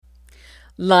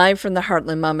Live from the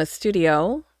Heartland Mamas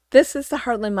studio, this is the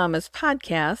Heartland Mamas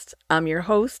podcast. I'm your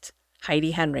host,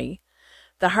 Heidi Henry.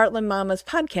 The Heartland Mamas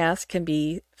podcast can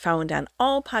be found on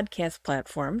all podcast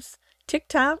platforms,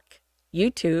 TikTok,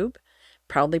 YouTube,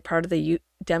 proudly part of the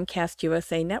Demcast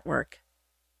USA network.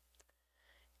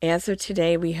 As of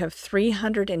today, we have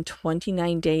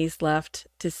 329 days left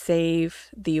to save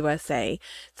the USA.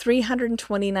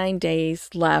 329 days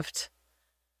left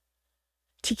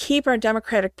to keep our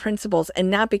democratic principles and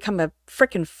not become a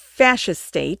frickin' fascist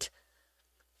state.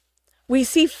 We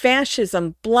see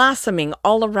fascism blossoming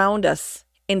all around us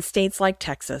in states like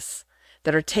Texas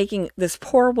that are taking this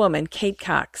poor woman, Kate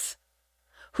Cox,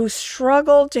 who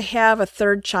struggled to have a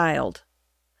third child.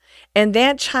 And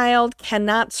that child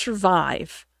cannot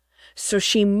survive, so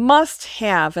she must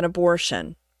have an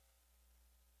abortion.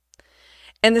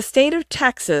 And the state of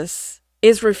Texas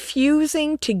is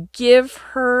refusing to give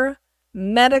her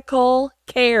medical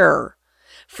care.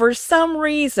 For some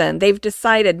reason, they've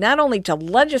decided not only to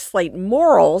legislate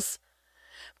morals,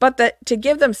 but to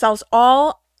give themselves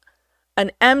all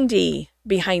an MD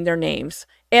behind their names,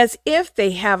 as if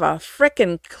they have a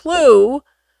frickin' clue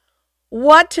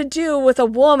what to do with a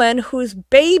woman whose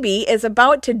baby is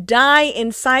about to die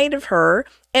inside of her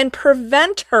and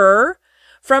prevent her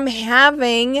from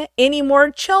having any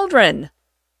more children.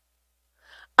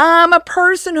 I'm a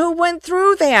person who went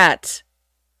through that.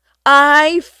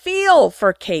 I feel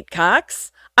for Kate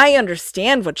Cox. I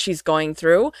understand what she's going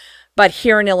through. But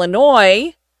here in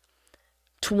Illinois,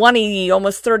 20,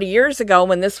 almost 30 years ago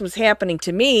when this was happening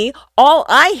to me, all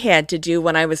I had to do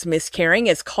when I was miscarrying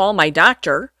is call my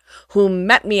doctor, who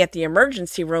met me at the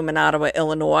emergency room in Ottawa,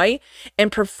 Illinois,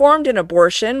 and performed an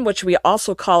abortion, which we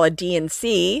also call a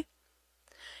D&C,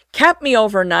 kept me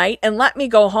overnight, and let me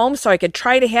go home so I could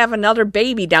try to have another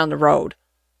baby down the road.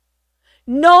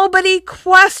 Nobody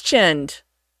questioned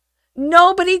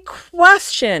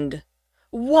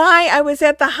why I was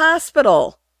at the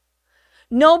hospital.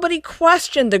 Nobody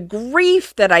questioned the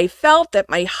grief that I felt, that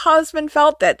my husband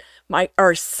felt, that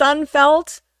our son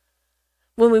felt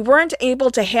when we weren't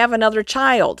able to have another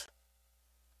child.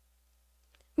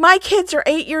 My kids are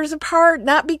 8 years apart,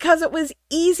 not because it was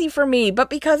easy for me, but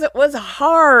because it was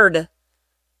hard.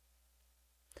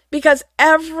 Because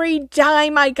every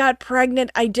time I got pregnant,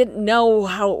 I didn't know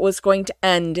how it was going to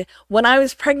end. When I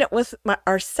was pregnant with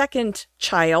our second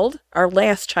child, our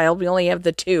last child, we only have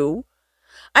the two,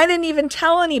 I didn't even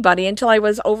tell anybody until I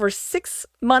was over 6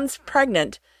 months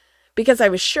pregnant, because I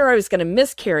was sure I was going to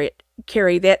miscarry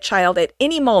that child at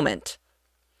any moment.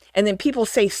 And then people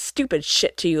say stupid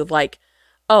shit to you like,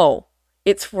 oh,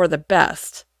 it's for the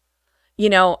best. You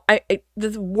know,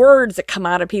 the words that come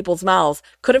out of people's mouths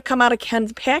could have come out of Ken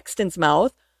Paxton's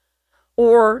mouth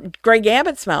or Greg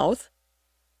Abbott's mouth.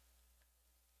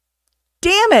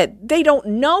 Damn it, they don't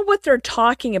know what they're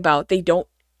talking about. They don't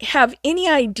have any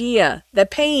idea the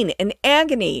pain and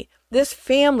agony this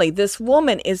family, this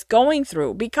woman is going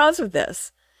through because of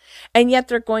this. And yet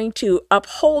they're going to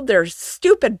uphold their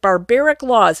stupid, barbaric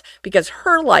laws because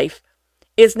her life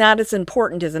is not as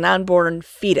important as an unborn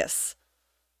fetus.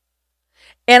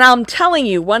 And I'm telling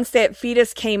you, once that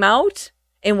fetus came out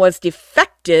and was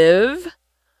defective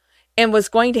and was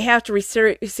going to have to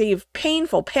receive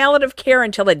painful palliative care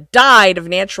until it died of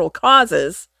natural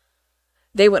causes,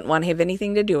 they wouldn't want to have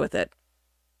anything to do with it.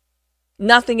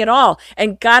 Nothing at all.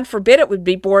 And God forbid it would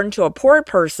be born to a poor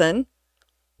person,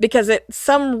 because it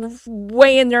some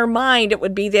way in their mind it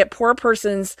would be that poor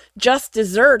person's just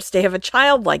deserts to have a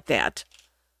child like that.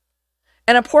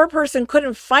 And a poor person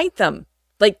couldn't fight them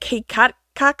like Kate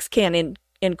Cox can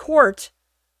in court.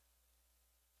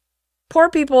 Poor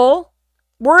people,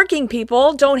 working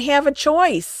people, don't have a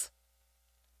choice.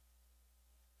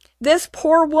 This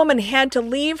poor woman had to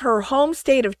leave her home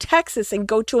state of Texas and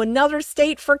go to another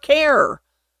state for care.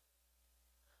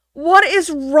 What is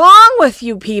wrong with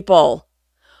you people?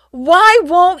 Why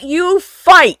won't you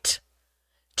fight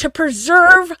to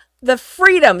preserve the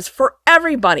freedoms for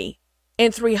everybody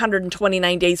in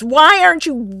 329 days? Why aren't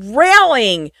you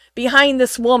rallying behind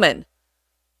this woman?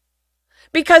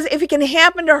 Because if it can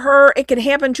happen to her, it can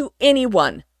happen to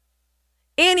anyone.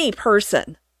 Any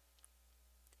person.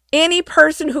 Any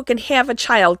person who can have a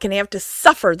child can have to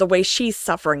suffer the way she's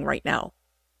suffering right now.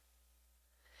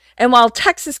 And while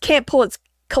Texas can't pull its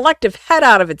collective head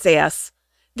out of its ass,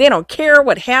 they don't care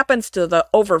what happens to the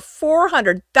over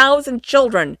 400,000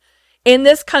 children in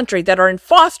this country that are in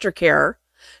foster care,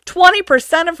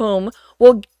 20% of whom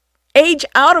will age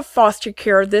out of foster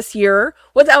care this year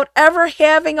without ever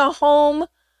having a home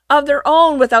of their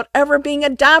own without ever being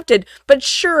adopted. But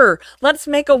sure, let's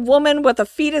make a woman with a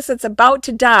fetus that's about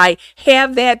to die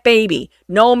have that baby,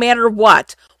 no matter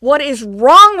what. What is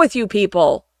wrong with you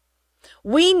people?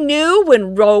 We knew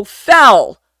when Roe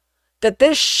fell that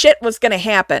this shit was going to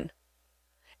happen.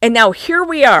 And now here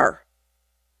we are.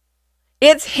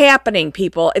 It's happening,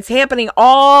 people. It's happening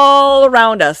all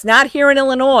around us. Not here in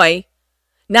Illinois.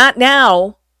 Not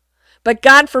now. But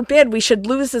God forbid we should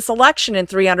lose this election in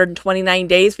 329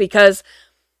 days because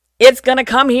it's going to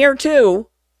come here too.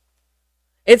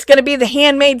 It's going to be the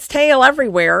Handmaid's Tale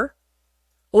everywhere.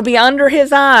 We'll be under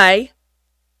his eye.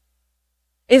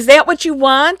 Is that what you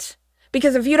want?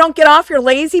 Because if you don't get off your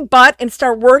lazy butt and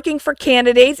start working for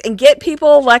candidates and get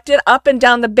people elected up and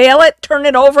down the ballot, turn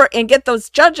it over and get those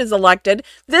judges elected,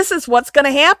 this is what's going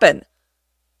to happen.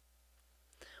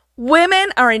 Women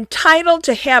are entitled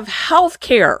to have health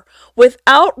care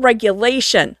without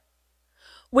regulation.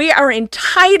 We are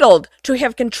entitled to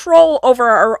have control over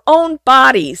our own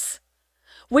bodies.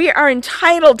 We are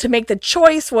entitled to make the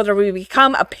choice whether we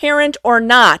become a parent or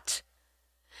not.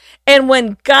 And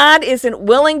when God isn't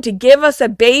willing to give us a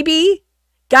baby,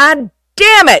 God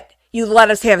damn it, you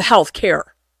let us have health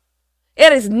care.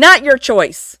 It is not your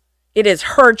choice. It is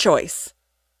her choice.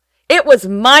 It was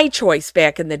my choice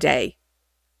back in the day.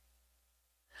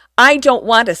 I don't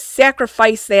want to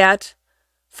sacrifice that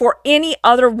for any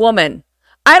other woman.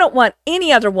 I don't want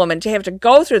any other woman to have to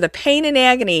go through the pain and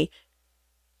agony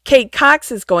Kate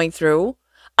Cox is going through.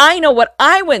 I know what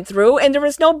I went through, and there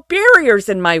was no barriers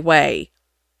in my way.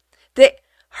 The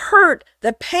hurt,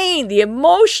 the pain, the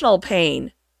emotional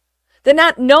pain, the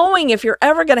not knowing if you're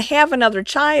ever going to have another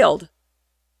child.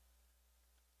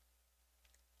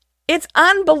 It's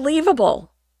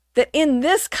unbelievable that in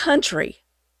this country,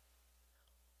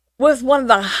 with one of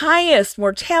the highest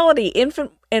mortality,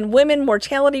 infant and women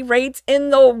mortality rates in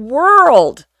the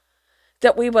world,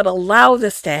 that we would allow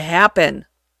this to happen.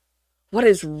 What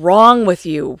is wrong with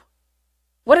you?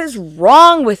 What is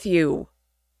wrong with you?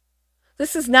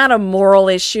 This is not a moral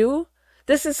issue.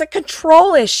 This is a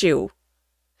control issue.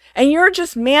 And you're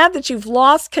just mad that you've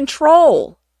lost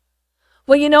control.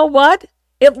 Well, you know what?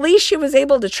 At least she was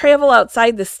able to travel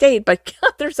outside the state, but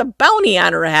God, there's a bounty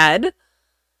on her head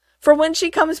for when she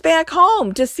comes back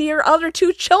home to see her other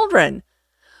two children.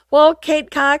 Well, Kate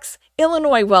Cox,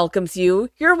 Illinois welcomes you.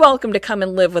 You're welcome to come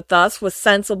and live with us, with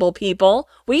sensible people.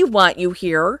 We want you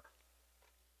here.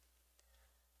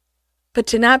 But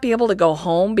to not be able to go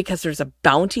home because there's a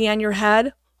bounty on your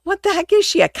head? What the heck is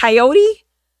she, a coyote?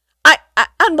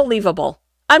 Unbelievable.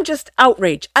 I'm just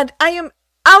outraged. I am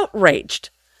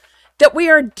outraged that we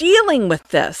are dealing with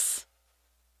this.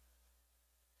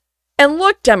 And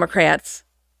look, Democrats,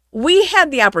 we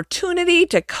had the opportunity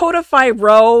to codify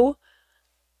Roe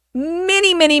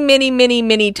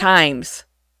many times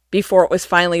before it was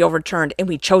finally overturned, and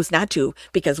we chose not to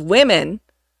because women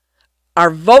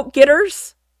are vote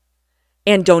getters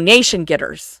and donation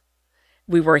getters.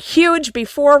 We were huge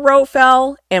before Roe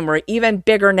fell, and we're even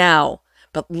bigger now.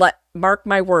 But mark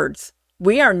my words,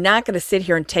 we are not going to sit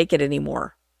here and take it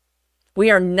anymore. We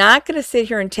are not going to sit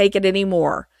here and take it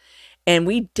anymore. And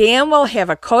we damn well have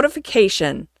a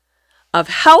codification of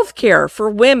health care for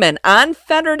women,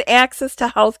 unfettered access to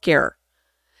health care,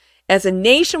 as a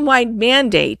nationwide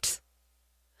mandate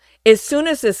as soon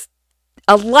as this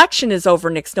election is over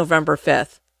next November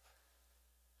 5th.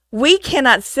 We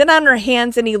cannot sit on our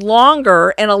hands any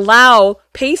longer and allow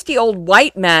pasty old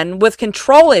white men with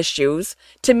control issues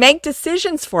to make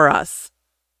decisions for us.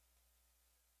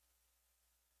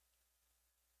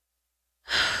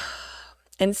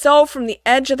 And so from the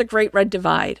edge of the Great Red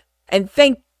Divide, and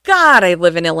thank God I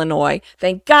live in Illinois,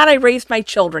 thank God I raised my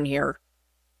children here.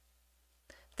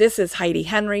 This is Heidi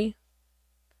Henry,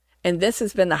 and this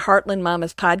has been the Heartland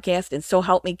Mamas podcast, and so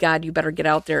help me God, you better get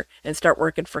out there and start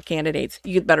working for candidates.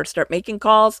 You better start making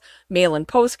calls, mailing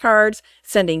postcards,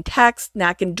 sending texts,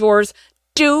 knocking doors.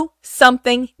 Do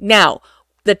something now.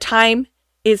 The time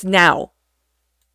is now.